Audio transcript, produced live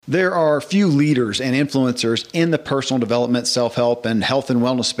There are few leaders and influencers in the personal development, self-help, and health and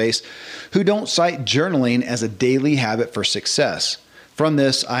wellness space who don't cite journaling as a daily habit for success. From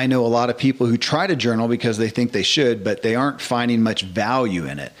this, I know a lot of people who try to journal because they think they should, but they aren't finding much value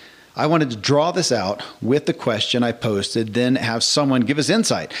in it. I wanted to draw this out with the question I posted, then have someone give us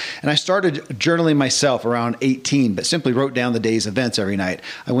insight. And I started journaling myself around 18, but simply wrote down the day's events every night.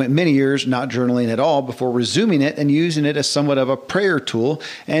 I went many years not journaling at all before resuming it and using it as somewhat of a prayer tool.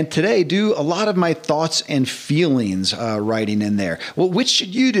 And today do a lot of my thoughts and feelings writing in there. Well, which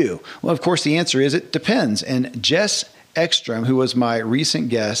should you do? Well, of course, the answer is it depends. And Jess Ekstrom, who was my recent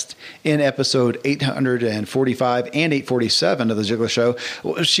guest in episode 845 and 847 of The Ziglar Show.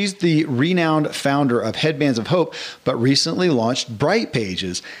 She's the renowned founder of Headbands of Hope, but recently launched Bright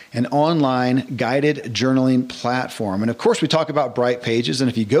Pages, an online guided journaling platform. And of course, we talk about Bright Pages. And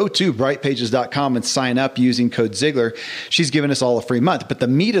if you go to brightpages.com and sign up using code Ziglar, she's given us all a free month. But the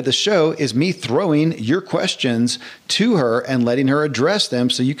meat of the show is me throwing your questions to her and letting her address them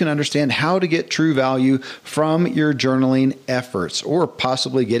so you can understand how to get true value from your journaling efforts, or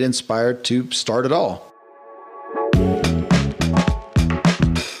possibly get inspired to start it all.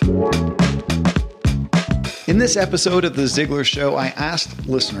 In this episode of The Ziglar Show, I asked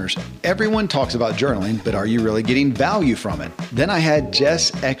listeners, everyone talks about journaling, but are you really getting value from it? Then I had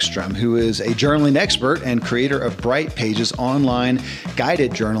Jess Ekstrom, who is a journaling expert and creator of Bright Pages online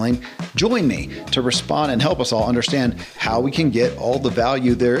guided journaling, join me to respond and help us all understand how we can get all the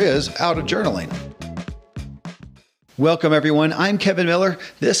value there is out of journaling. Welcome, everyone. I'm Kevin Miller.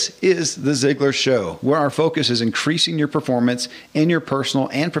 This is The Ziglar Show, where our focus is increasing your performance in your personal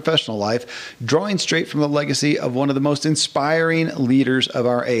and professional life, drawing straight from the legacy of one of the most inspiring leaders of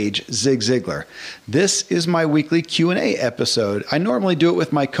our age, Zig Ziglar. This is my weekly Q&A episode. I normally do it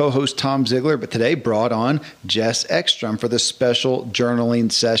with my co-host, Tom Ziglar, but today brought on Jess Ekstrom for this special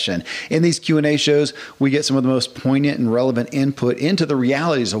journaling session. In these Q&A shows, we get some of the most poignant and relevant input into the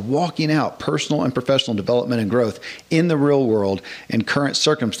realities of walking out personal and professional development and growth in the real world and current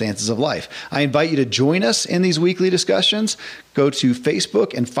circumstances of life. I invite you to join us in these weekly discussions. Go to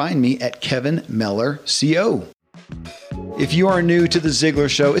Facebook and find me at Kevin Miller CO. If you are new to The Ziglar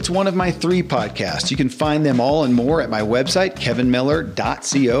Show, it's one of my 3 podcasts. You can find them all and more at my website,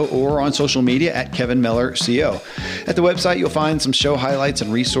 kevinmiller.co, or on social media at kevinmillerco. At the website, you'll find some show highlights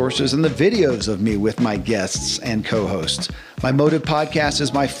and resources and the videos of me with my guests and co-hosts. My Motive podcast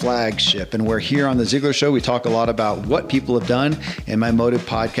is my flagship, and we're here on The Ziglar Show. We talk a lot about what people have done. In my Motive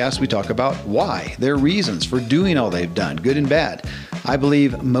podcast, we talk about why, their reasons for doing all they've done, good and bad. I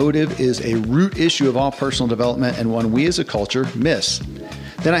believe motive is a root issue of all personal development and one we as a culture miss.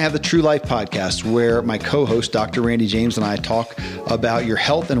 Then I have the True Life podcast, where my co-host, Dr. Randy James, and I talk about your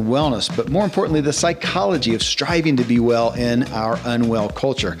health and wellness, but more importantly, the psychology of striving to be well in our unwell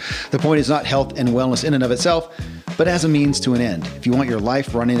culture. The point is not health and wellness in and of itself, but as a means to an end. If you want your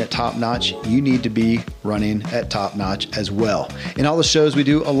life running at top notch, you need to be running at top notch as well. In all the shows, we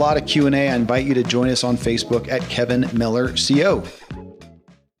do a lot of Q&A. I invite you to join us on Facebook at Kevin Miller CO.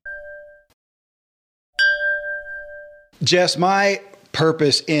 Jess, my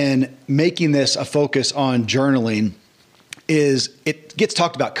purpose in making this a focus on journaling is it gets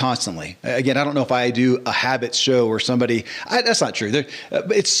talked about constantly. Again, I don't know if I do a habits show or somebody, that's not true.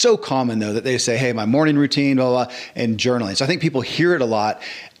 It's so common though that they say, hey, my morning routine, blah, blah, blah, and journaling. So I think people hear it a lot.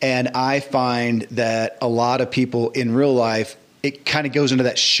 And I find that a lot of people in real life, it kind of goes into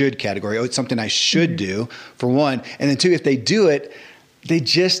that should category. Oh, it's something I should do, for one. And then 2, if they do it, they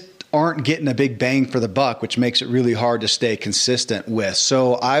just aren't getting a big bang for the buck, which makes it really hard to stay consistent with.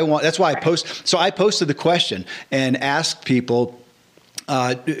 So that's why I posted the question and asked people,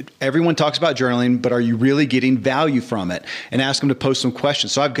 everyone talks about journaling, but are you really getting value from it? And ask them to post some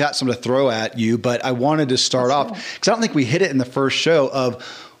questions. So I've got some to throw at you, but I wanted to start off because I don't think we hit it in the first show of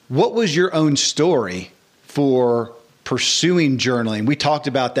what was your own story for pursuing journaling. We talked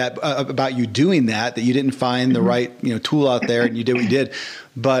about that, about you doing that you didn't find the right, tool out there and you did what you did.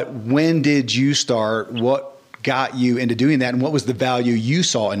 But when did you start? What got you into doing that? And what was the value you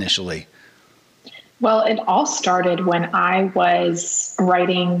saw initially? Well, it all started when I was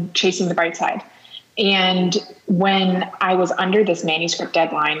writing Chasing the Bright Side. And when I was under this manuscript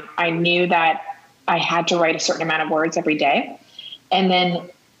deadline, I knew that I had to write a certain amount of words every day. And then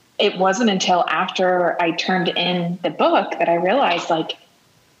it wasn't until after I turned in the book that I realized,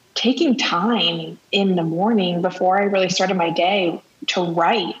 taking time in the morning before I really started my day to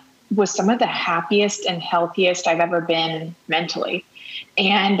write was some of the happiest and healthiest I've ever been mentally.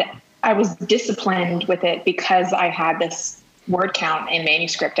 And I was disciplined with it because I had this word count and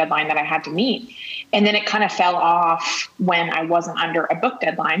manuscript deadline that I had to meet. And then it kind of fell off when I wasn't under a book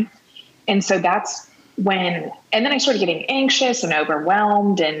deadline. And so that's when, and then I started getting anxious and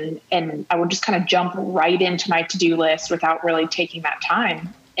overwhelmed, and I would just kind of jump right into my to-do list without really taking that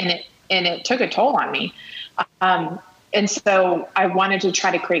time. And it took a toll on me. And so I wanted to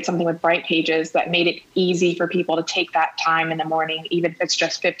try to create something with Bright Pages that made it easy for people to take that time in the morning, even if it's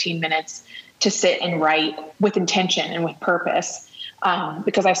just 15 minutes, to sit and write with intention and with purpose.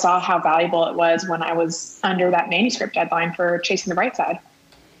 Because I saw how valuable it was when I was under that manuscript deadline for Chasing the Bright Side.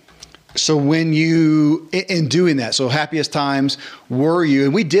 So when you, in doing that, so Happiest Times, were you,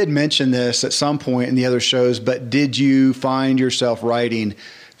 and we did mention this at some point in the other shows, but did you find yourself writing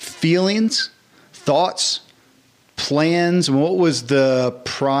feelings, thoughts, plans? What was the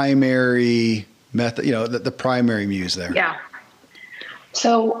primary method, the primary muse there? Yeah.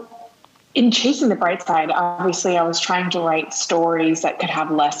 So in Chasing the Bright Side, obviously I was trying to write stories that could have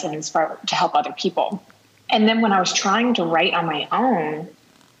lessons to help other people. And then when I was trying to write on my own,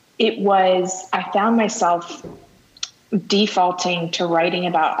 I found myself defaulting to writing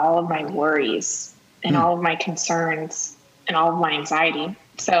about all of my worries and all of my concerns and all of my anxiety.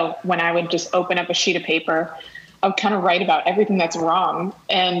 So when I would just open up a sheet of paper, I would kind of write about everything that's wrong.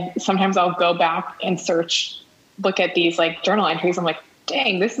 And sometimes I'll go back and look at these like journal entries. I'm like,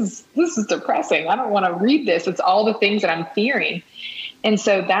 dang, this is depressing. I don't want to read this. It's all the things that I'm fearing. And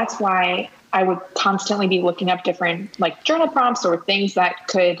so that's why I would constantly be looking up different like journal prompts or things that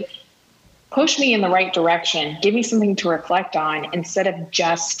could push me in the right direction, give me something to reflect on instead of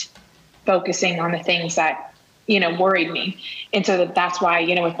just focusing on the things that, worried me. And so that's why,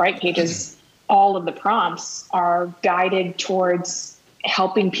 with Bright Pages, all of the prompts are guided towards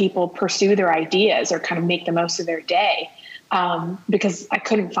helping people pursue their ideas or kind of make the most of their day. Because I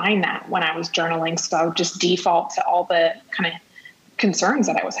couldn't find that when I was journaling. So I would just default to all the kind of concerns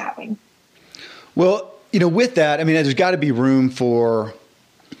that I was having. Well, with that, there's got to be room for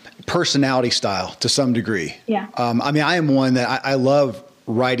personality style to some degree. Yeah. I am one that I love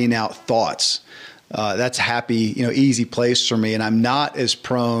writing out thoughts. That's a happy, easy place for me. And I'm not as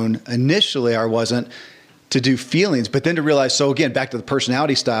prone initially, I wasn't, to do feelings, but then to realize, so again, back to the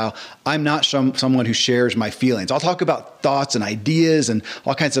personality style, I'm not someone who shares my feelings. I'll talk about thoughts and ideas and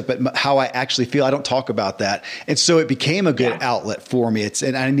all kinds of, but how I actually feel, I don't talk about that. And so it became a good outlet for me.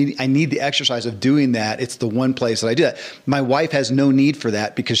 And I need the exercise of doing that. It's the one place that I do that. My wife has no need for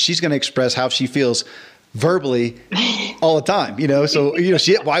that because she's going to express how she feels verbally all the time, so,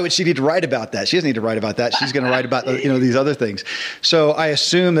 why would she need to write about that? She doesn't need to write about that. She's going to write about, these other things. So I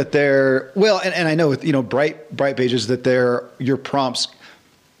assume that and I know with, Bright Pages that your prompts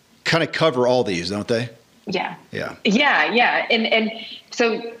kind of cover all these, don't they? Yeah. Yeah. Yeah. Yeah. And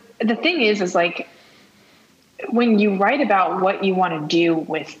so the thing is like, when you write about what you want to do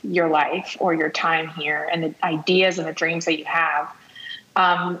with your life or your time here and the ideas and the dreams that you have,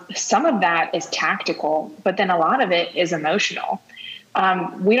 some of that is tactical, but then a lot of it is emotional.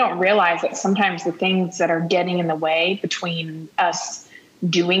 We don't realize that sometimes the things that are getting in the way between us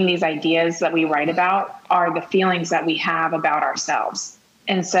doing these ideas that we write about are the feelings that we have about ourselves.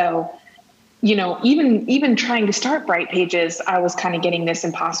 And so, even trying to start Bright Pages, I was kind of getting this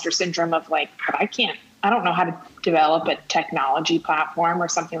imposter syndrome of like, I don't know how to develop a technology platform or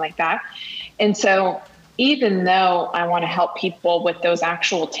something like that. And so even though I want to help people with those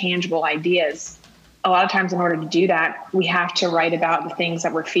actual tangible ideas, a lot of times in order to do that, we have to write about the things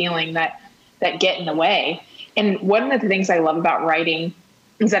that we're feeling that get in the way. And one of the things I love about writing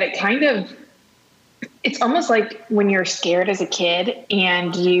is that it's almost like when you're scared as a kid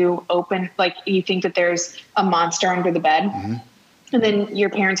and you think that there's a monster under the bed. Mm-hmm. And then your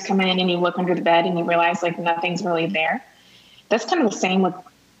parents come in and you look under the bed and you realize like nothing's really there. That's kind of the same with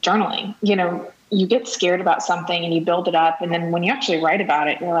journaling. You get scared about something and you build it up. And then when you actually write about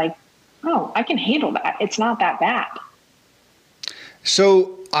it, you're like, oh, I can handle that. It's not that bad.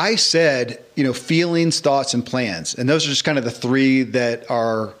 So I said, feelings, thoughts, and plans. And those are just kind of the three that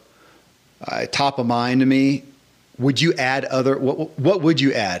are top of mind to me. Would you add what would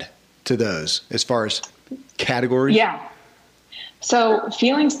you add to those as far as categories? Yeah. So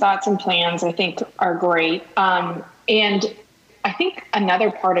feelings, thoughts, and plans, I think are great. And I think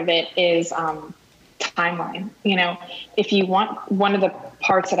another part of it is, timeline. If you want, one of the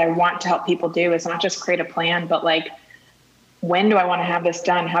parts that I want to help people do is not just create a plan, but like, when do I want to have this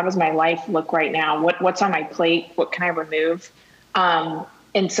done? How does my life look right now? What's on my plate? What can I remove?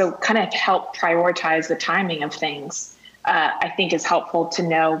 And so kind of help prioritize the timing of things, I think is helpful to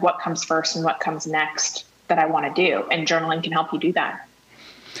know what comes first and what comes next that I want to do. And journaling can help you do that.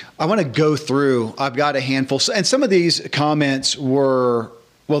 I want to go through, I've got a handful. And some of these comments were,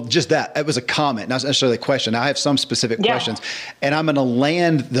 well, just that. It was a comment, not necessarily a question. I have some specific questions. And I'm going to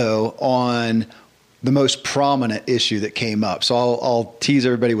land, though, on the most prominent issue that came up. So I'll tease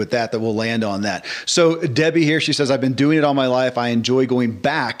everybody with that we'll land on that. So Debbie here, she says, I've been doing it all my life. I enjoy going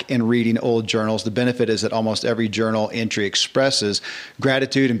back and reading old journals. The benefit is that almost every journal entry expresses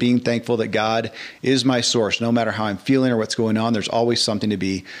gratitude and being thankful that God is my source. No matter how I'm feeling or what's going on, there's always something to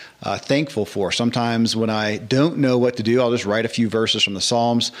be thankful for. Sometimes when I don't know what to do, I'll just write a few verses from the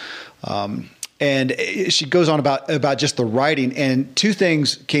Psalms. And she goes on about just the writing. And two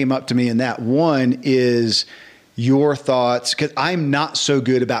things came up to me in that. One is your thoughts, because I'm not so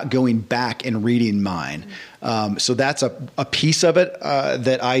good about going back and reading mine. So that's a piece of it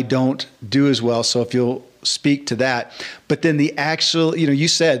that I don't do as well. So if you'll speak to that. But then the actual, you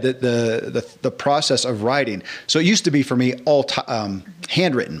said that the process of writing. So it used to be for me all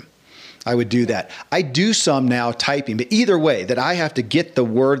handwritten. I would do that. I do some now typing, but either way, that I have to get the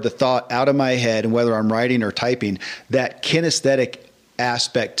word, the thought out of my head, and whether I'm writing or typing, that kinesthetic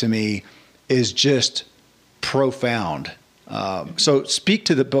aspect to me is just profound. So speak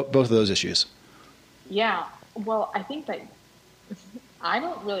to both of those issues. Yeah. Well, I think that I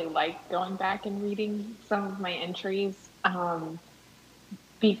don't really like going back and reading some of my entries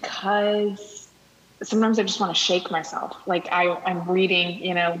because sometimes I just want to shake myself. Like I'm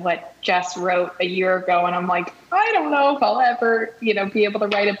reading, what Jess wrote a year ago, and I'm like, I don't know if I'll ever, be able to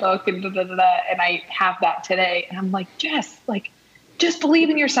write a book and and I have that today. And I'm like, Jess, just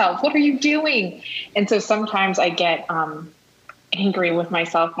believe in yourself. What are you doing? And so sometimes I get angry with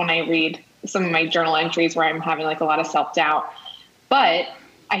myself when I read some of my journal entries where I'm having a lot of self-doubt. But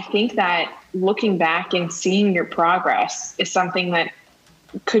I think that looking back and seeing your progress is something that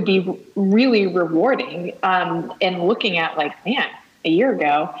could be really rewarding. And looking at man, a year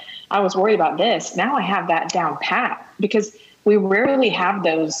ago, I was worried about this. Now I have that down pat, because we rarely have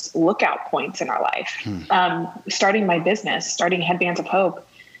those lookout points in our life. Starting my business, starting Headbands of Hope,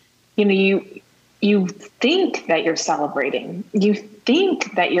 you think that you're celebrating. You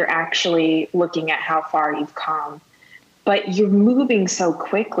think that you're actually looking at how far you've come, but you're moving so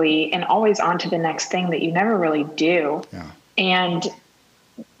quickly and always on to the next thing that you never really do. Yeah. And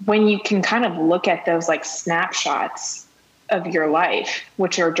when you can kind of look at those snapshots of your life,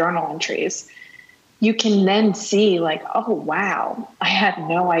 which are journal entries, you can then see oh, wow, I had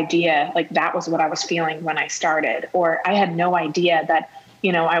no idea that was what I was feeling when I started, or I had no idea that,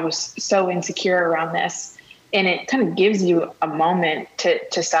 I was so insecure around this. And it kind of gives you a moment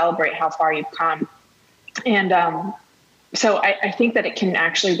to celebrate how far you've come. And so I think that it can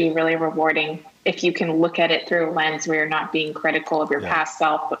actually be really rewarding if you can look at it through a lens where you're not being critical of your past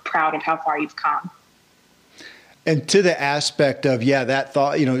self, but proud of how far you've come. And to the aspect of, that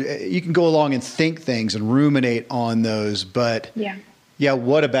thought, you can go along and think things and ruminate on those, but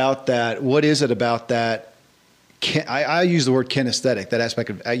what about that? What is it about that? I use the word kinesthetic, that aspect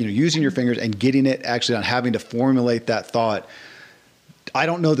of, using your fingers and getting it actually on having to formulate that thought. I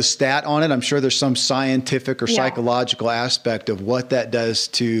don't know the stat on it. I'm sure there's some scientific or psychological aspect of what that does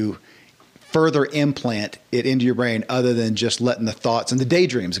to further implant it into your brain, other than just letting the thoughts and the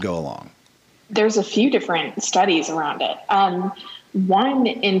daydreams go along. There's a few different studies around it. One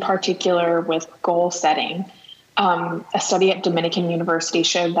in particular with goal setting. A study at Dominican University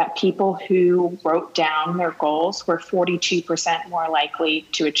showed that people who wrote down their goals were 42% more likely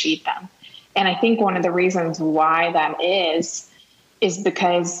to achieve them. And I think one of the reasons why that is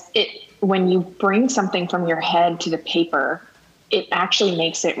because when you bring something from your head to the paper, it actually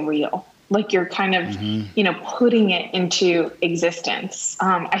makes it real. You're kind of, putting it into existence.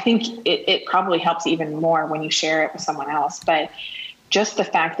 I think it probably helps even more when you share it with someone else. But just the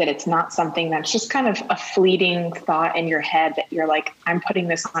fact that it's not something that's just kind of a fleeting thought in your head that you're like, I'm putting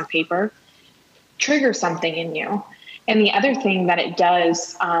this on paper, triggers something in you. And the other thing that it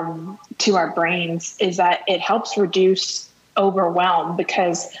does to our brains is that it helps reduce overwhelm,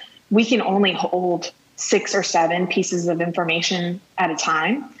 because we can only hold 6 or 7 pieces of information at a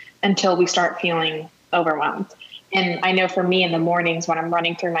time until we start feeling overwhelmed. And I know for me in the mornings when I'm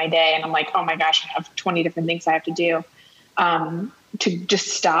running through my day and I'm like, oh my gosh, I have 20 different things I have to do, to just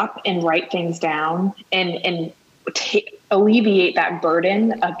stop and write things down and alleviate that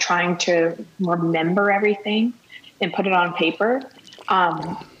burden of trying to remember everything and put it on paper,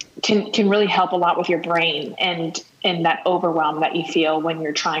 can really help a lot with your brain and that overwhelm that you feel when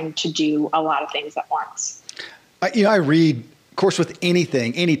you're trying to do a lot of things at once. I read course, with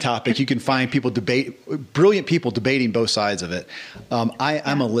anything, any topic, you can find brilliant people debating both sides of it.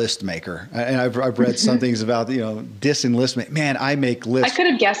 I'm a list maker, and I've read some things about, disenlistment. Man, I make lists. I could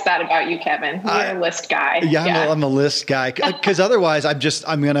have guessed that about you, Kevin. You're a list guy. Yeah, I'm a list guy, because otherwise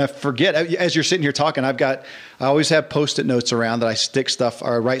I'm going to forget. As you're sitting here talking, I always have Post-it notes around that I stick stuff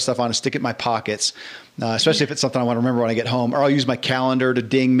or write stuff on and stick it in my pockets. Especially if it's something I want to remember when I get home, or I'll use my calendar to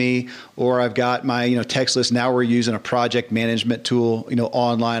ding me, or I've got my, text list. Now we're using a project management tool,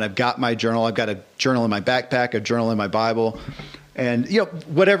 online. I've got my journal. I've got a journal in my backpack, a journal in my Bible, and,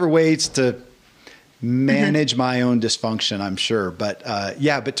 whatever ways to manage my own dysfunction, I'm sure. But,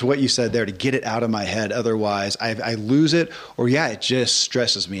 but to what you said there, to get it out of my head. Otherwise I lose it, or it just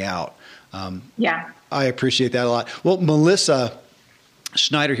stresses me out. I appreciate that a lot. Well, Melissa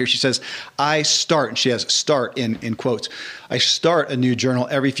Schneider here, she says, I start, and she has start in quotes, I start a new journal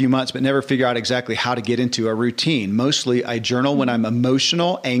every few months, but never figure out exactly how to get into a routine. Mostly I journal when I'm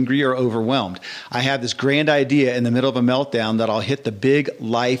emotional, angry, or overwhelmed. I have this grand idea in the middle of a meltdown that I'll hit the big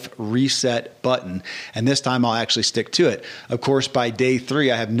life reset button, and this time I'll actually stick to it. Of course, by day 3,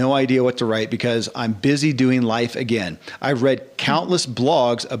 I have no idea what to write because I'm busy doing life again. I've read countless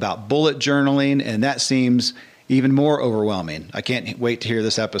blogs about bullet journaling, and that seems even more overwhelming. I can't wait to hear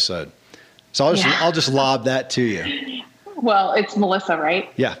this episode. So I'll just lob that to you. Well, it's Melissa,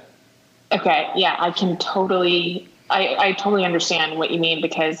 right? Yeah. Okay. Yeah, I can totally understand what you mean,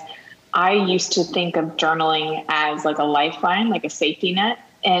 because I used to think of journaling as like a lifeline, like a safety net.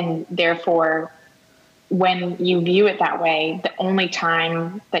 And therefore, when you view it that way, the only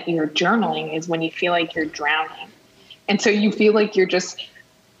time that you're journaling is when you feel like you're drowning. And so you feel like you're just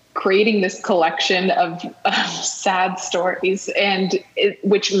creating this collection of sad stories, and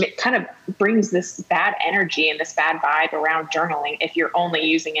which kind of brings this bad energy and this bad vibe around journaling if you're only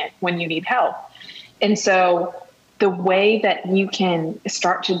using it when you need help. And so the way that you can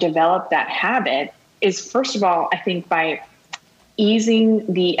start to develop that habit is, first of all, I think by easing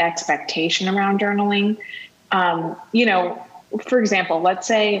the expectation around journaling. For example, let's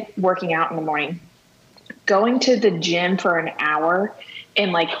say working out in the morning, going to the gym for an hour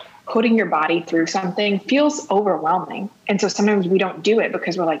and like putting your body through something feels overwhelming. And so sometimes we don't do it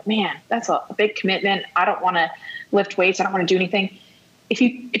because we're like, man, that's a big commitment. I don't want to lift weights. I don't want to do anything. If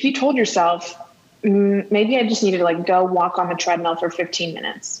you told yourself, maybe I just need to like go walk on the treadmill for 15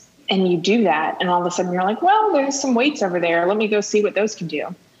 minutes, and you do that, and all of a sudden you're like, well, there's some weights over there. Let me go see what those can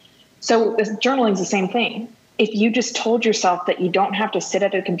do. So journaling is the same thing. If you just told yourself that you don't have to sit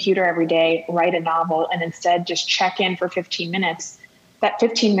at a computer every day, write a novel, and instead just check in for 15 minutes, that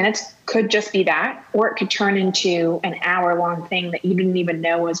 15 minutes could just be that, or it could turn into an hour-long thing that you didn't even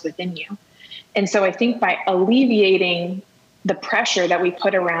know was within you. And so I think by alleviating the pressure that we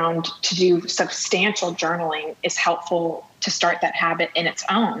put around to do substantial journaling is helpful to start that habit in its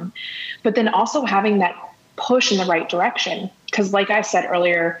own. But then also having that push in the right direction. Because like I said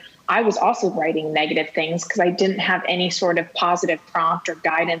earlier, I was also writing negative things because I didn't have any sort of positive prompt or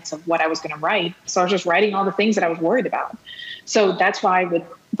guidance of what I was going to write. So I was just writing all the things that I was worried about. So that's why with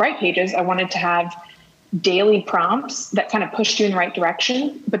Bright Pages, I wanted to have daily prompts that kind of pushed you in the right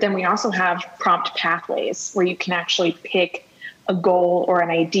direction. But then we also have prompt pathways where you can actually pick a goal or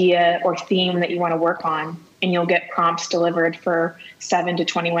an idea or theme that you want to work on, and you'll get prompts delivered for 7 to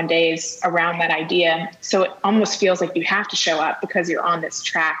 21 days around that idea. So it almost feels like you have to show up because you're on this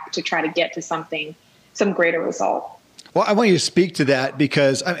track to try to get to some greater result. Well, I want you to speak to that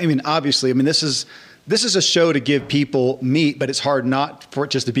because, obviously, this is a show to give people meat, but it's hard not for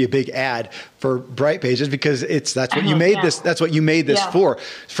it just to be a big ad for Bright Pages because that's what you made this. That's what you made this for.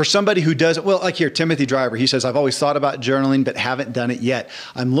 For somebody who does, well, like here, Timothy Driver, he says, I've always thought about journaling, but haven't done it yet.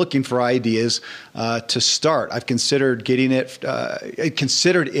 I'm looking for ideas to start. I've considered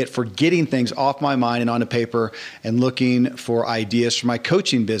it for getting things off my mind and onto paper, and looking for ideas for my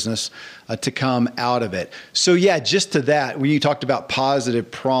coaching business to come out of it. So just to that, when you talked about positive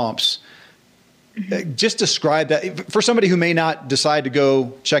prompts, just describe that for somebody who may not decide to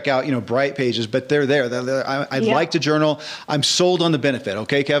go check out, Bright Pages, but they're there. I'd like to journal. I'm sold on the benefit.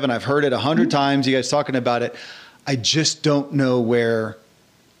 Okay, Kevin, I've heard it 100 times. You guys talking about it. I just don't know where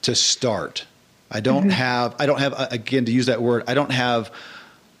to start. I don't have, again, to use that word, I don't have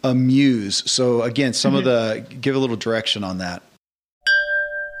a muse. So again, give a little direction on that.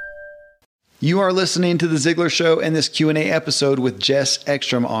 You are listening to The Ziglar Show and this Q&A episode with Jess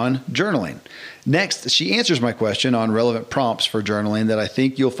Ekstrom on journaling. Next, she answers my question on relevant prompts for journaling that I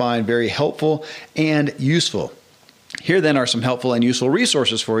think you'll find very helpful and useful. Here then are some helpful and useful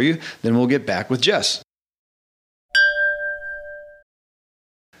resources for you. Then we'll get back with Jess.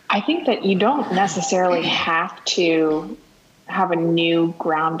 I think that you don't necessarily have to have a new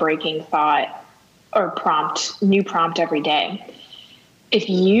groundbreaking thought or new prompt every day. If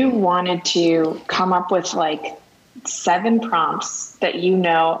you wanted to come up with like 7 prompts that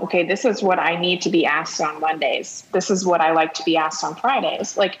okay, this is what I need to be asked on Mondays. This is what I like to be asked on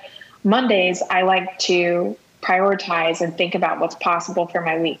Fridays. Like Mondays, I like to prioritize and think about what's possible for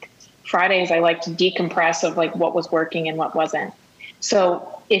my week. Fridays, I like to decompress of like what was working and what wasn't.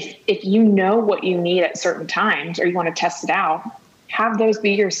 So if you know what you need at certain times, or you want to test it out, have those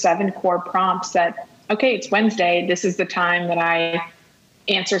be your 7 core prompts that, okay, it's Wednesday. This is the time that I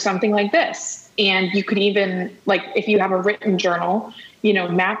answer something like this. And you could even, like, if you have a written journal,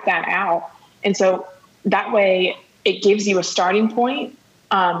 map that out. And so that way it gives you a starting point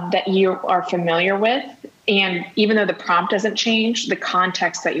that you are familiar with. And even though the prompt doesn't change, the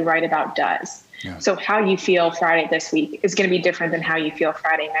context that you write about does. Yeah. So how you feel Friday this week is going to be different than how you feel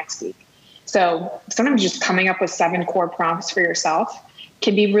Friday next week. So sometimes just coming up with 7 core prompts for yourself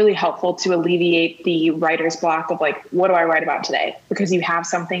can be really helpful to alleviate the writer's block of like, what do I write about today? Because you have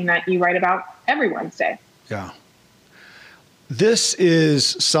something that you write about every Wednesday. Yeah. This is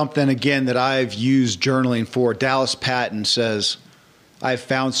something, again, that I've used journaling for. Dallas Patton says, I've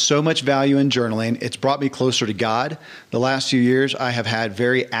found so much value in journaling. It's brought me closer to God. The last few years, I have had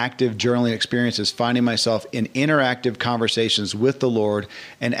very active journaling experiences, finding myself in interactive conversations with the Lord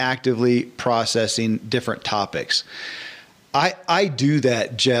and actively processing different topics. I do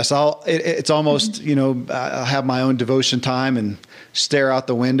that, Jess. It's almost, I'll have my own devotion time and stare out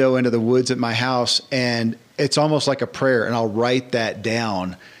the window into the woods at my house. And it's almost like a prayer. And I'll write that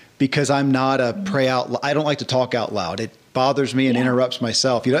down because I'm not I don't like to talk out loud. It bothers me and interrupts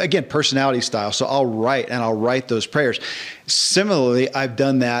myself, again, personality style. So I'll write those prayers. Similarly, I've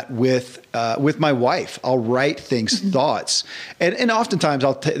done that with my wife. I'll write things, thoughts. And oftentimes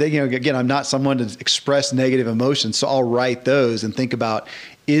again, I'm not someone to express negative emotions. So I'll write those and think about,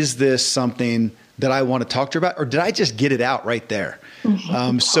 is this something that I want to talk to her about, or did I just get it out right there?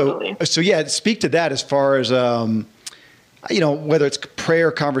 Totally. So yeah, speak to that as far as, whether it's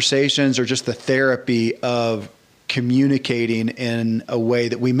prayer conversations or just the therapy of communicating in a way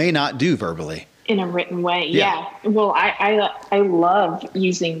that we may not do verbally. In a written way. Yeah. Well, I love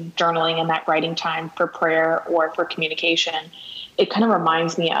using journaling and that writing time for prayer or for communication. It kind of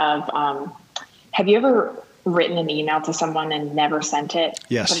reminds me of, have you ever written an email to someone and never sent it?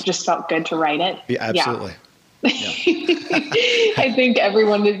 Yes. But it just felt good to write it? Yeah, absolutely. Yeah. I think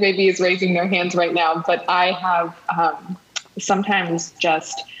everyone that maybe is raising their hands right now, but I have sometimes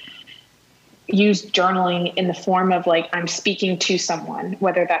just used journaling in the form of like, I'm speaking to someone,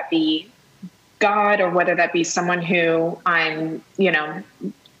 whether that be God or whether that be someone who I'm,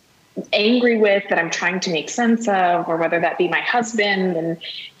 angry with, that I'm trying to make sense of, or whether that be my husband and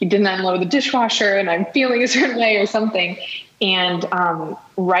he didn't unload the dishwasher and I'm feeling a certain way or something. And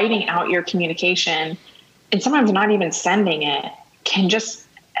writing out your communication, and sometimes not even sending it, can just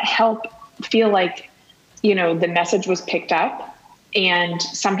help feel like, the message was picked up. And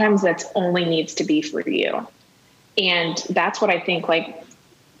sometimes that's only needs to be for you. And that's what I think, like,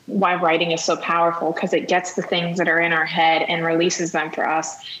 why writing is so powerful, because it gets the things that are in our head and releases them for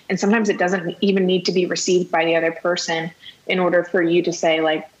us. And sometimes it doesn't even need to be received by the other person in order for you to say,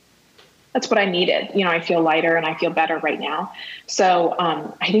 like, that's what I needed. I feel lighter and I feel better right now. So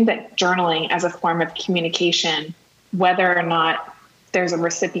I think that journaling as a form of communication, whether or not there's a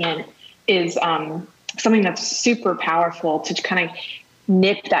recipient, is something that's super powerful to kind of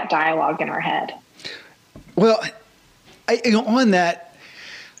nip that dialogue in our head. Well, on that,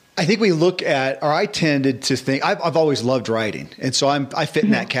 I think we look at, or I tended to think, I've always loved writing. And so I fit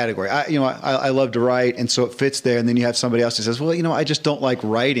in that category. I love to write. And so it fits there. And then you have somebody else who says, well, I just don't like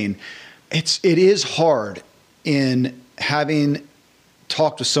writing. It is hard in having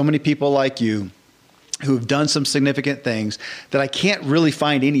talked with so many people like you who have done some significant things that I can't really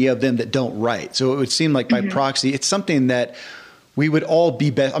find any of them that don't write. So it would seem like by proxy, it's something that we would all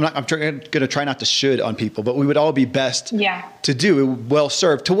be best. I'm going to try not to should on people, but we would all be best to do, well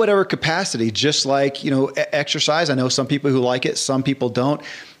served to whatever capacity, just like, exercise. I know some people who like it, some people don't.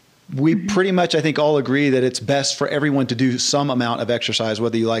 We pretty much, I think, all agree that it's best for everyone to do some amount of exercise,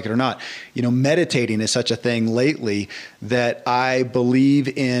 whether you like it or not. Meditating is such a thing lately that I believe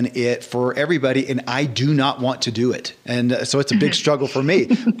in it for everybody, and I do not want to do it. And so it's a big struggle for me.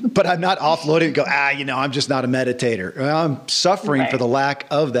 But I'm not offloading and go, I'm just not a meditator. I'm suffering for the lack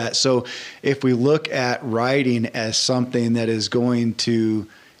of that. So if we look at writing as something that is going to,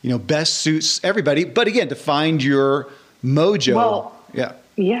 best suits everybody, but again, to find your mojo. Well,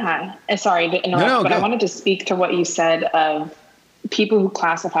 yeah. Sorry to interrupt, but I wanted to speak to what you said of people who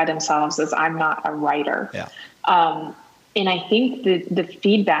classify themselves as, I'm not a writer. Yeah. And I think the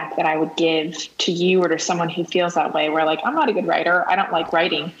feedback that I would give to you or to someone who feels that way, where like, I'm not a good writer, I don't like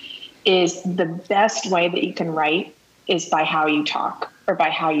writing, is the best way that you can write is by how you talk or by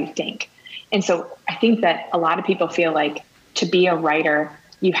how you think. And so I think that a lot of people feel like to be a writer,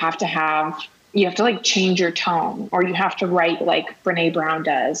 you have to like change your tone, or you have to write like Brene Brown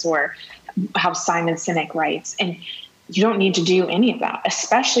does, or how Simon Sinek writes. And you don't need to do any of that,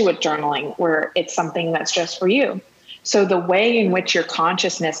 especially with journaling, where it's something that's just for you. So the way in which your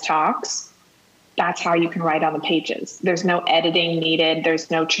consciousness talks, that's how you can write on the pages. There's no editing needed.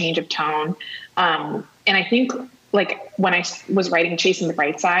 There's no change of tone. And I think like when I was writing Chasing the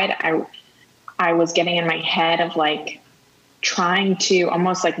Bright Side, I was getting in my head of like trying to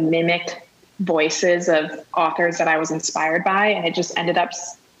almost like mimic voices of authors that I was inspired by. And it just ended up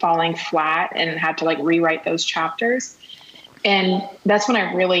falling flat and had to like rewrite those chapters. And that's when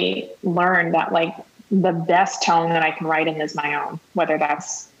I really learned that like the best tone that I can write in is my own, whether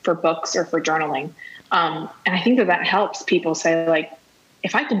that's for books or for journaling. And I think that helps people say like,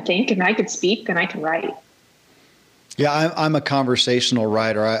 if I can think and I could speak, then I can write. Yeah, I'm a conversational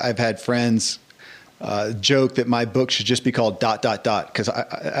writer. I've had friends joke that my book should just be called ... because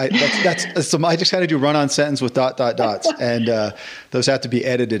I just kind of do run-on sentence with ... and those have to be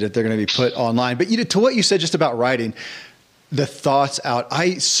edited if they're going to be put online. But to what you said just about writing, the thoughts out.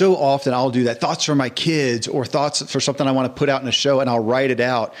 So often I'll do that. Thoughts for my kids or thoughts for something I want to put out in a show, and I'll write it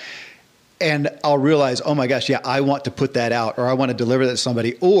out. And I'll realize, oh my gosh, yeah, I want to put that out, or I want to deliver that to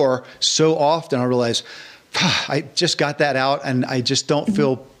somebody. Or so often I'll realize, I just got that out, and I just don't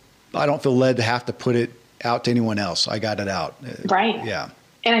feel led to have to put it out to anyone else. I got it out. Right. Yeah.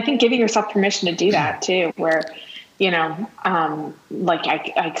 And I think giving yourself permission to do that too, where, like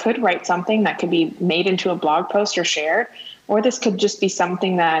I could write something that could be made into a blog post or shared, or this could just be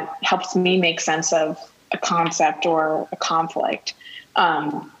something that helps me make sense of a concept or a conflict.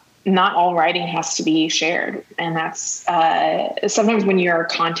 Not all writing has to be shared. And that's sometimes when you're a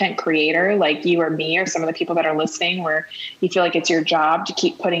content creator, like you or me, or some of the people that are listening, where you feel like it's your job to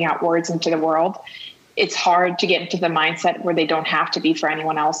keep putting out words into the world, it's hard to get into the mindset where they don't have to be for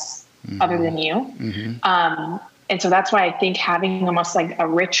anyone else other than you. Mm-hmm. And so that's why I think having almost like a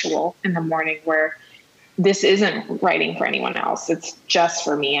ritual in the morning where this isn't writing for anyone else, it's just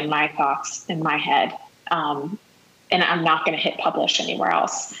for me and my thoughts in my head. And I'm not going to hit publish anywhere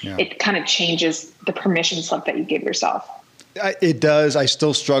else. Yeah. It kind of changes the permission slip that you give yourself. It does. I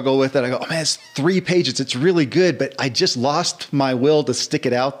still struggle with it. I go, oh man, it's 3 pages. It's really good, but I just lost my will to stick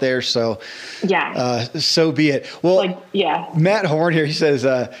it out there. So yeah, so be it. Well, Matt Horn here, he says,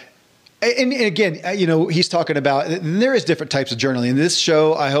 and again, he's talking about, there is different types of journaling. And this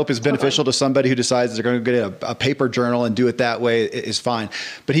show, I hope, is beneficial to somebody who decides they're going to get a paper journal and do it that way is fine.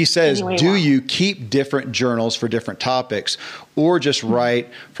 But he says, you keep different journals for different topics, or just write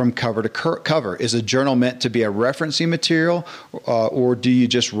from cover to cover? Is a journal meant to be a referencing material, or do you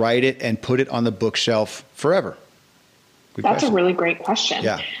just write it and put it on the bookshelf forever? That's a really great question.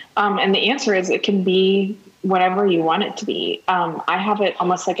 Yeah. And the answer is it can be whatever you want it to be. I have it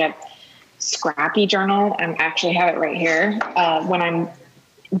almost like a scrappy journal. I actually have it right here when I'm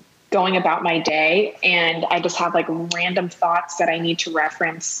going about my day, and I just have like random thoughts that I need to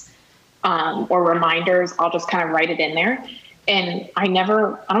reference or reminders. I'll just kind of write it in there. And I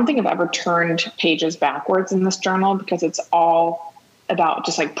don't think I've ever turned pages backwards in this journal, because it's all about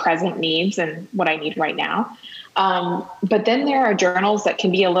just like present needs and what I need right now. But then there are journals that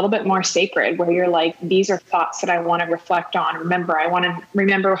can be a little bit more sacred, where you're like, these are thoughts that I want to reflect on. I want to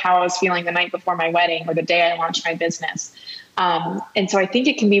remember how I was feeling the night before my wedding or the day I launched my business. And so I think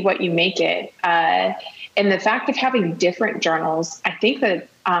it can be what you make it. And the fact of having different journals, I think that,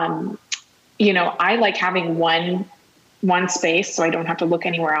 I like having one space so I don't have to look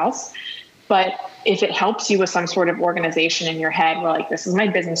anywhere else. But if it helps you with some sort of organization in your head, where like, this is my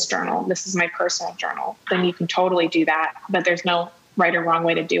business journal, this is my personal journal, then you can totally do that. But there's no right or wrong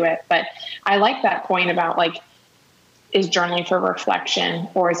way to do it. But I like that point about like, is journaling for reflection,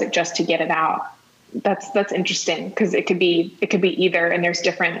 or is it just to get it out? That's interesting, because it could be either, and there's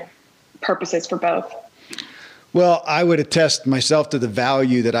different purposes for both. Well, I would attest myself to the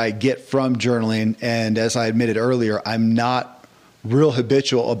value that I get from journaling. And as I admitted earlier, I'm not real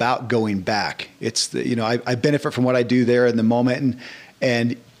habitual about going back. It's I benefit from what I do there in the moment,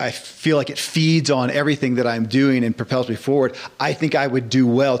 and I feel like it feeds on everything that I'm doing and propels me forward. I think I would do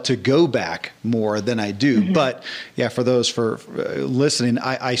well to go back more than I do. Mm-hmm. But yeah, for those for listening,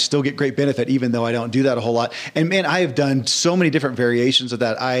 I still get great benefit, even though I don't do that a whole lot. And man, I have done so many different variations of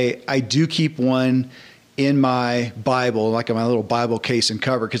that. I do keep one in my Bible, like in my little Bible case and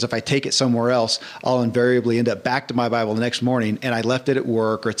cover, because if I take it somewhere else, I'll invariably end up back to my Bible the next morning, and I left it at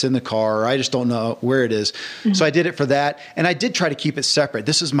work, or it's in the car, or I just don't know where it is. Mm-hmm. So I did it for that. And I did try to keep it separate.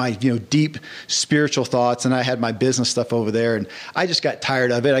 This is my, deep spiritual thoughts, and I had my business stuff over there, and I just got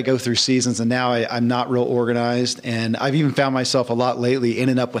tired of it. I go through seasons, and now I'm not real organized. And I've even found myself a lot lately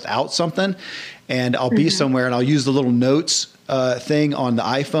ending up without something, and I'll be somewhere and I'll use the little notes thing on the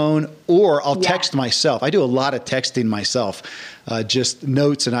iPhone, or I'll text myself. I do a lot of texting myself, just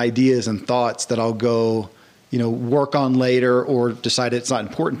notes and ideas and thoughts that I'll go, work on later, or decide it's not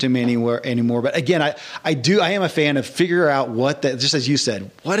important to me anymore. But again, I am a fan of figure out just as you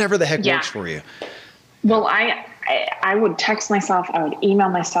said, whatever the heck works for you. Well, I would text myself, I would email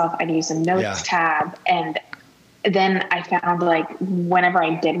myself, I'd use a notes tab, and then I found like whenever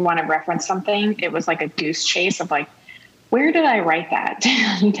I did want to reference something, it was like a goose chase of like, where did I write that?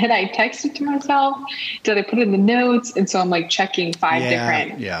 Did I text it to myself? Did I put it in the notes? And so I'm like checking 5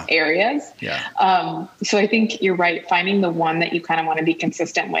 different areas. Yeah. So I think you're right. Finding the one that you kind of want to be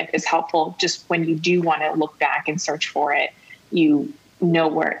consistent with is helpful. Just when you do want to look back and search for it, you know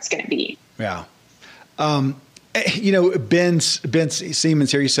where it's going to be. Yeah. Ben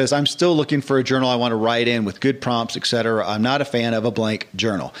Siemens here, he says, I'm still looking for a journal I want to write in with good prompts, et cetera. I'm not a fan of a blank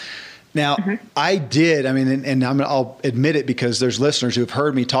journal. Now, I did, and I'll admit it because there's listeners who have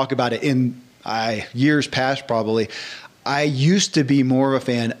heard me talk about it in years past probably. I used to be more of a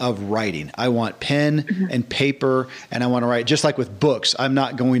fan of writing. I want pen and paper, and I want to write. Just like with books, I'm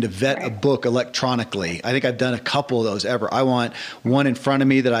not going to vet a book electronically. I think I've done a couple of those ever. I want one in front of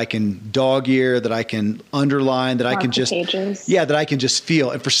me that I can dog ear, that I can underline, that I can just that I can just feel.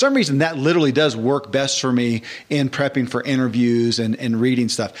 And for some reason, that literally does work best for me in prepping for interviews and reading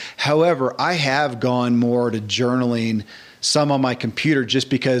stuff. However, I have gone more to journaling, some on my computer, just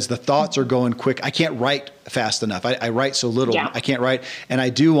because the thoughts are going quick. I can't write fast enough. I write so little. I can't write, and I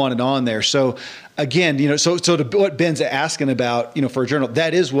do want it on there. So again, so to what Ben's asking about, for a journal,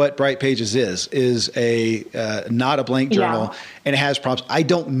 that is what Bright Pages is a not a blank journal, and it has prompts. I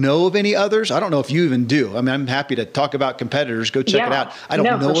don't know of any others. I don't know if you even do. I'm happy to talk about competitors. Go check it out. I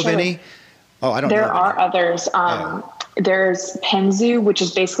don't know of any. Oh, I don't know. There are others. There's Penzu, which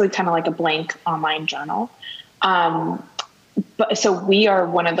is basically kind of like a blank online journal. But so we are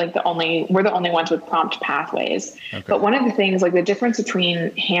we're the only ones with prompt pathways. Okay. But one of the things, like the difference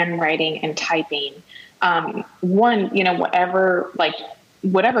between handwriting and typing, whatever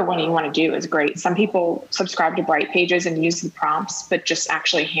one you want to do is great. Some people subscribe to Bright Pages and use the prompts, but just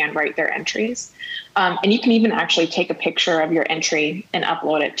actually handwrite their entries. And you can even actually take a picture of your entry and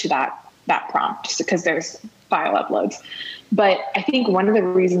upload it to that prompt, because there's file uploads. But I think one of the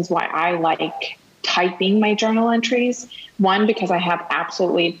reasons why I like typing my journal entries, one, because I have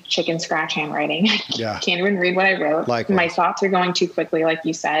absolutely chicken scratch handwriting. Can't even read what I wrote. Likewise. My thoughts are going too quickly, like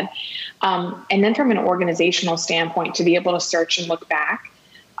you said. And then from an organizational standpoint, to be able to search and look back,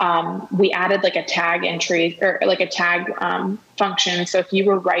 we added like a tag entry, or like a tag function. So if you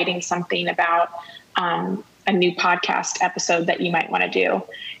were writing something about a new podcast episode that you might want to do,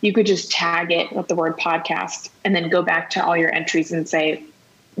 you could just tag it with the word podcast, and then go back to all your entries and say,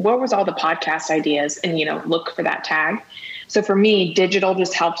 what was all the podcast ideas, and, look for that tag. So for me, digital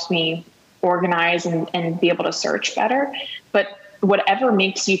just helps me organize and be able to search better. But whatever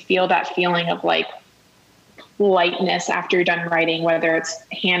makes you feel that feeling of like lightness after you're done writing, whether it's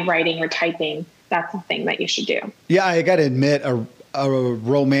handwriting or typing, that's the thing that you should do. Yeah, I got to admit, a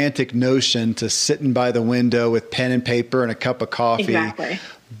romantic notion to sitting by the window with pen and paper and a cup of coffee. Exactly.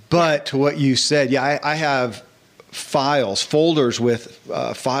 But what you said, I have folders with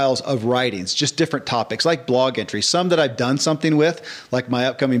files of writings, just different topics, like blog entries, some that I've done something with, like my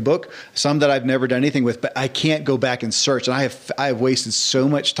upcoming book, some that I've never done anything with, but I can't go back and search. And I have wasted so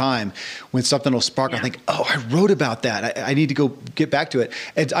much time when something will spark. I think, I wrote about that. I need to go get back to it.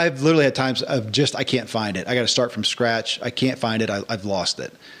 And I've literally had times of I can't find it. I got to start from scratch. I can't find it. I've lost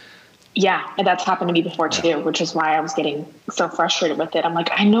it. Yeah, and that's happened to me before too, which is why I was getting so frustrated with it. I'm like,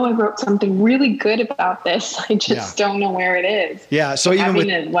 I know I wrote something really good about this. I just don't know where it is. Yeah, so even with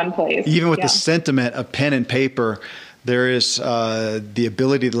it in one place. Even with the sentiment of pen and paper, there is the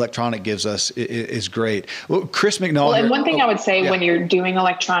ability the electronic gives us is great. Well, Chris McNall. Well, and one thing I would say when you're doing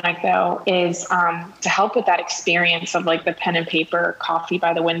electronic, though, is to help with that experience of like the pen and paper, coffee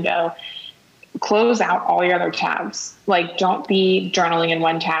by the window, close out all your other tabs. Like, don't be journaling in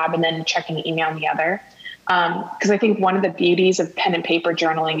one tab and then checking email in the other. Because I think one of the beauties of pen and paper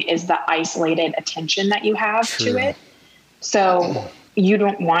journaling is the isolated attention that you have to it. So you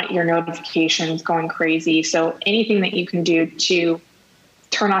don't want your notifications going crazy. So anything that you can do to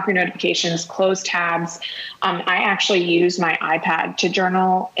turn off your notifications, close tabs. I actually use my iPad to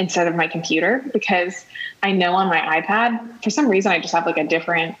journal instead of my computer, because I know on my iPad, for some reason, I just have like a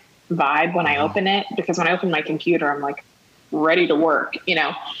different vibe when I open it, because when I open my computer, I'm like ready to work,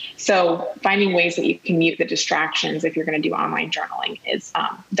 So finding ways that you can mute the distractions if you're going to do online journaling is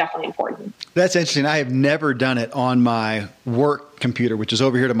definitely important. That's interesting. I have never done it on my work computer, which is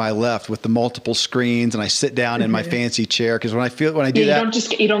over here to my left with the multiple screens, and I sit down in my fancy chair, because when I do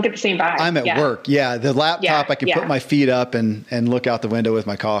that, you don't get the same vibe. I'm at work. Yeah, the laptop, I can put my feet up and look out the window with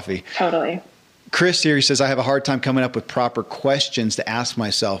my coffee. Totally. Chris here, he says, I have a hard time coming up with proper questions to ask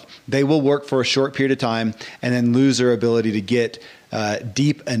myself. They will work for a short period of time and then lose their ability to get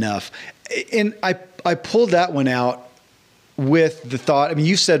deep enough. And I pulled that one out with the thought, I mean,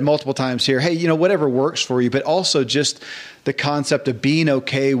 you said multiple times here, hey, whatever works for you, but also just the concept of being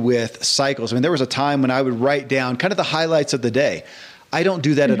okay with cycles. I mean, there was a time when I would write down kind of the highlights of the day. I don't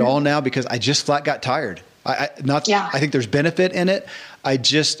do that at all now, because I just flat got tired. I think there's benefit in it.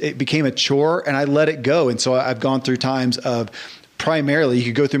 It became a chore and I let it go. And so I've gone through times of, primarily, you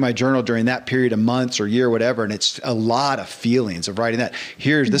could go through my journal during that period of months or year, or whatever, and it's a lot of feelings of writing that.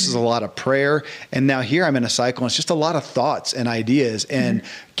 This is a lot of prayer. And now here I'm in a cycle, and it's just a lot of thoughts and ideas, and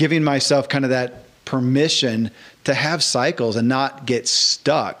giving myself kind of that permission to have cycles and not get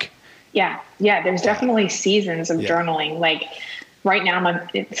stuck. Yeah. There's definitely seasons of journaling. Like right now,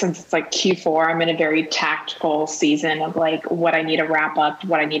 since it's like Q4, I'm in a very tactical season of like what I need to wrap up,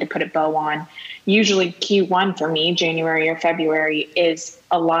 what I need to put a bow on. Usually Q1 for me, January or February, is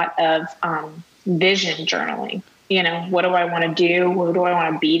a lot of vision journaling. What do I want to do? Who do I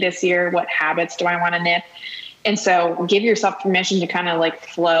want to be this year? What habits do I want to nip? And so give yourself permission to kind of like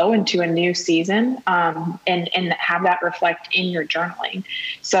flow into a new season and have that reflect in your journaling.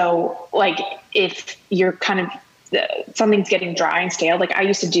 So like if you're kind of something's getting dry and stale, like I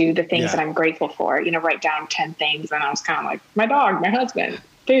used to do the things that I'm grateful for, write down 10 things. And I was kind of like, my dog, my husband,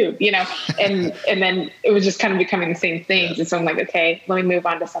 food, and then it was just kind of becoming the same things. And so I'm like, okay, let me move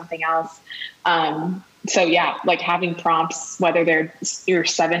on to something else. So yeah, like having prompts, whether they're your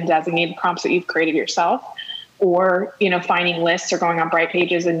 7 designated prompts that you've created yourself, or, finding lists or going on Bright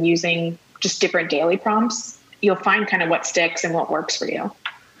Pages and using just different daily prompts, you'll find kind of what sticks and what works for you.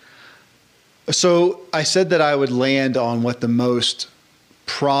 So I said that I would land on what the most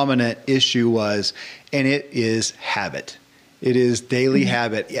prominent issue was, and it is habit. It is daily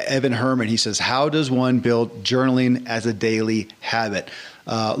habit. Evan Herman, he says, how does one build journaling as a daily habit?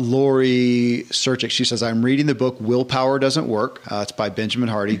 Lori Serchik, she says, I'm reading the book Willpower Doesn't Work. It's by Benjamin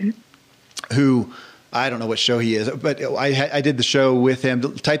Hardy, who I don't know what show he is, but I did the show with him.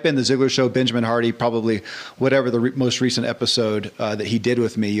 Type in The Ziglar Show, Benjamin Hardy, probably whatever the most recent episode that he did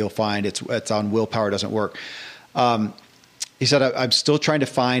with me, you'll find it's on Willpower Doesn't Work. He said, I'm still trying to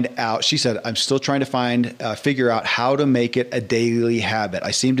find out. She said, I'm still trying to figure out how to make it a daily habit. I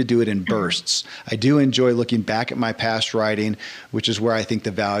seem to do it in bursts. I do enjoy looking back at my past writing, which is where I think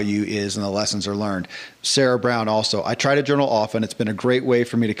the value is and the lessons are learned. Sarah Brown also, I try to journal often. It's been a great way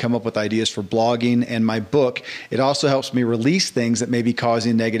for me to come up with ideas for blogging and my book. It also helps me release things that may be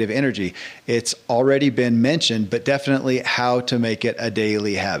causing negative energy. It's already been mentioned, but definitely how to make it a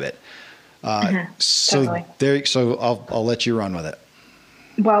daily habit. So I'll let you run with it.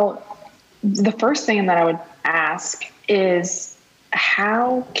 Well, the first thing that I would ask is,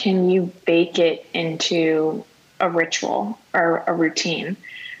 how can you bake it into a ritual or a routine?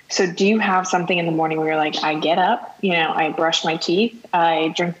 So do you have something in the morning where you're like, I get up, I brush my teeth,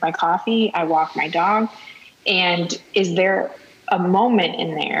 I drink my coffee, I walk my dog. And is there a moment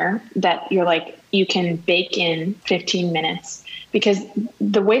in there that you're like, you can bake in 15 minutes? Because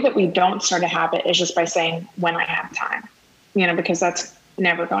the way that we don't start a habit is just by saying, when I have time, because that's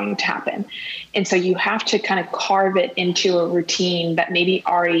never going to happen. And so you have to kind of carve it into a routine that maybe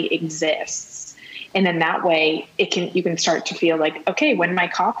already exists. And then that way you can start to feel like, okay, when my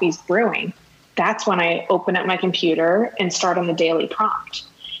coffee's brewing, that's when I open up my computer and start on the daily prompt.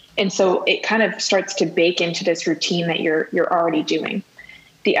 And so it kind of starts to bake into this routine that you're already doing.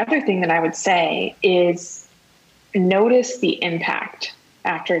 The other thing that I would say is, notice the impact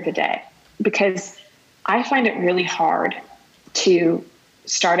after the day, because I find it really hard to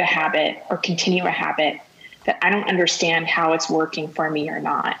start a habit or continue a habit that I don't understand how it's working for me or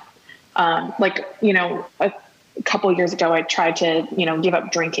not. A couple of years ago, I tried to, give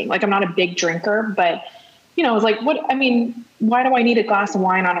up drinking. Like, I'm not a big drinker, but, I was like, why do I need a glass of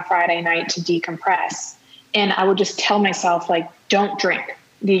wine on a Friday night to decompress? And I would just tell myself, like, don't drink.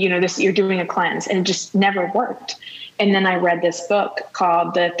 You're doing a cleanse, and it just never worked. And then I read this book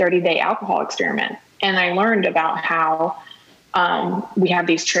called The 30-Day Alcohol Experiment. And I learned about how We have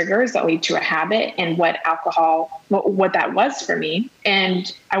these triggers that lead to a habit, and what that was for me.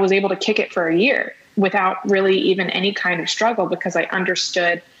 And I was able to kick it for a year without really even any kind of struggle, because I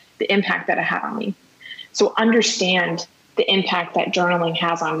understood the impact that it had on me. So understand the impact that journaling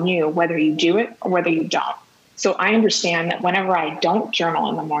has on you, whether you do it or whether you don't. So I understand that whenever I don't journal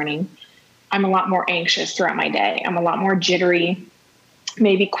in the morning, I'm a lot more anxious throughout my day. I'm a lot more jittery,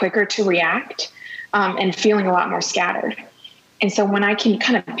 maybe quicker to react, and feeling a lot more scattered. And so when I can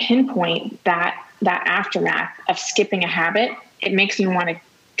kind of pinpoint that aftermath of skipping a habit, it makes me want to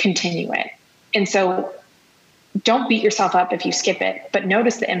continue it. And so don't beat yourself up if you skip it, but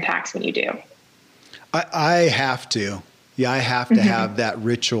notice the impacts when you do. I have to. Yeah, I have to have that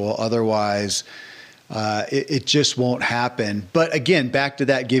ritual. Otherwise, it just won't happen. But again, back to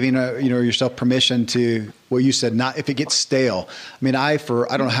that, giving yourself permission to what you said, not if it gets stale. I mean, for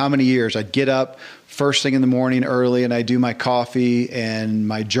I don't know how many years, I'd get up first thing in the morning early and I do my coffee and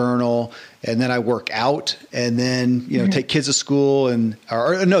my journal, and then I work out, and then, take kids to school then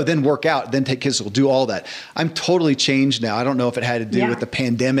work out, then take kids to school, do all that. I'm totally changed now. I don't know if it had to do with the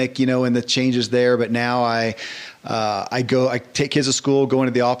pandemic, and the changes there, but now I take kids to school, go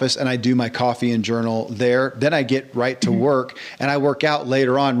into the office, and I do my coffee and journal there. Then I get right to work, and I work out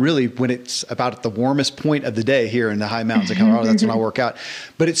later on, really when it's about at the warmest point of the day here in the high mountains of Colorado. That's when I work out.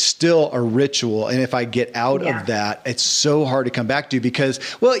 But it's still a ritual. And if I get out of that, it's so hard to come back to, because,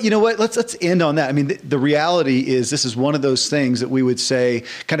 well, you know what? Let's end on that. I mean, the reality is this is one of those things that we would say,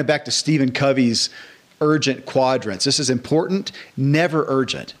 kind of back to Stephen Covey's urgent quadrants. This is important, never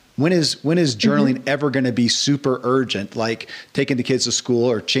urgent. When is journaling ever going to be super urgent, like taking the kids to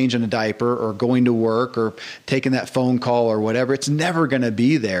school or changing a diaper or going to work or taking that phone call or whatever? It's never going to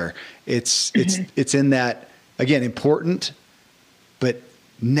be there. It's in that, again, important, but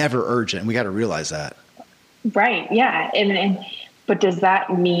never urgent. We got to realize that. Right. Yeah. But does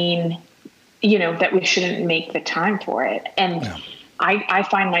that mean, that we shouldn't make the time for it? And I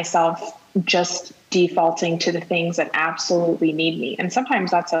find myself just defaulting to the things that absolutely need me. And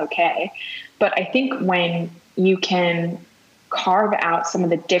sometimes that's okay. But I think when you can carve out some of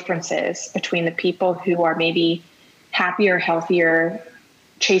the differences between the people who are maybe happier, healthier,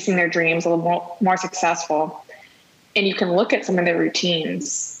 chasing their dreams, a little more successful, and you can look at some of their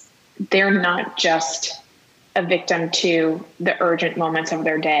routines, they're not just a victim to the urgent moments of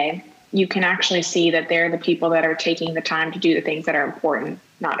their day. You can actually see that they're the people that are taking the time to do the things that are important,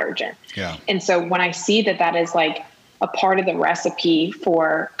 not urgent. Yeah. And so when I see that is like a part of the recipe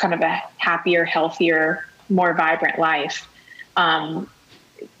for kind of a happier, healthier, more vibrant life,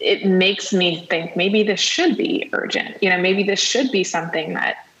 it makes me think maybe this should be urgent. Maybe this should be something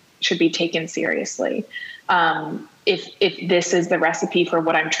that should be taken seriously. If this is the recipe for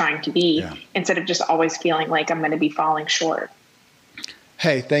what I'm trying to be, instead of just always feeling like I'm going to be falling short.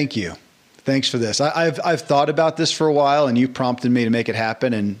 Hey, thank you. Thanks for this. I've thought about this for a while, and you prompted me to make it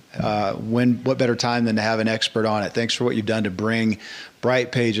happen. And what better time than to have an expert on it? Thanks for what you've done to bring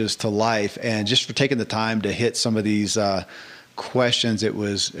Bright Pages to life, and just for taking the time to hit some of these questions. It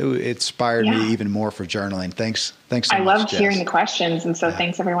inspired me even more for journaling. Thanks so much, I loved Jess. Hearing the questions, and so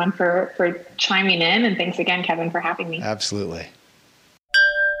thanks everyone for chiming in, and thanks again, Kevin, for having me. Absolutely.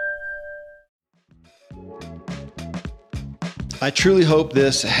 I truly hope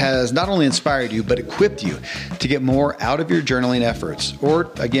this has not only inspired you, but equipped you to get more out of your journaling efforts,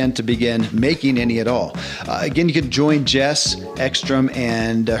 or again, to begin making any at all. Again, you can join Jess Ekstrom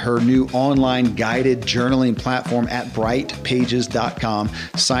and her new online guided journaling platform at brightpages.com.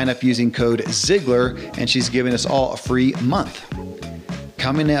 Sign up using code Ziglar, and she's giving us all a free month.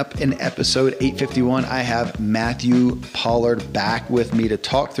 Coming up in episode 851, I have Matthew Pollard back with me to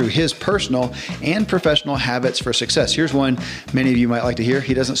talk through his personal and professional habits for success. Here's one many of you might like to hear.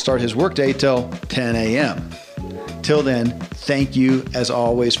 He doesn't start his workday till 10 a.m. Till then, thank you as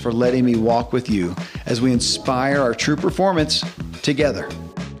always for letting me walk with you as we inspire our true performance together.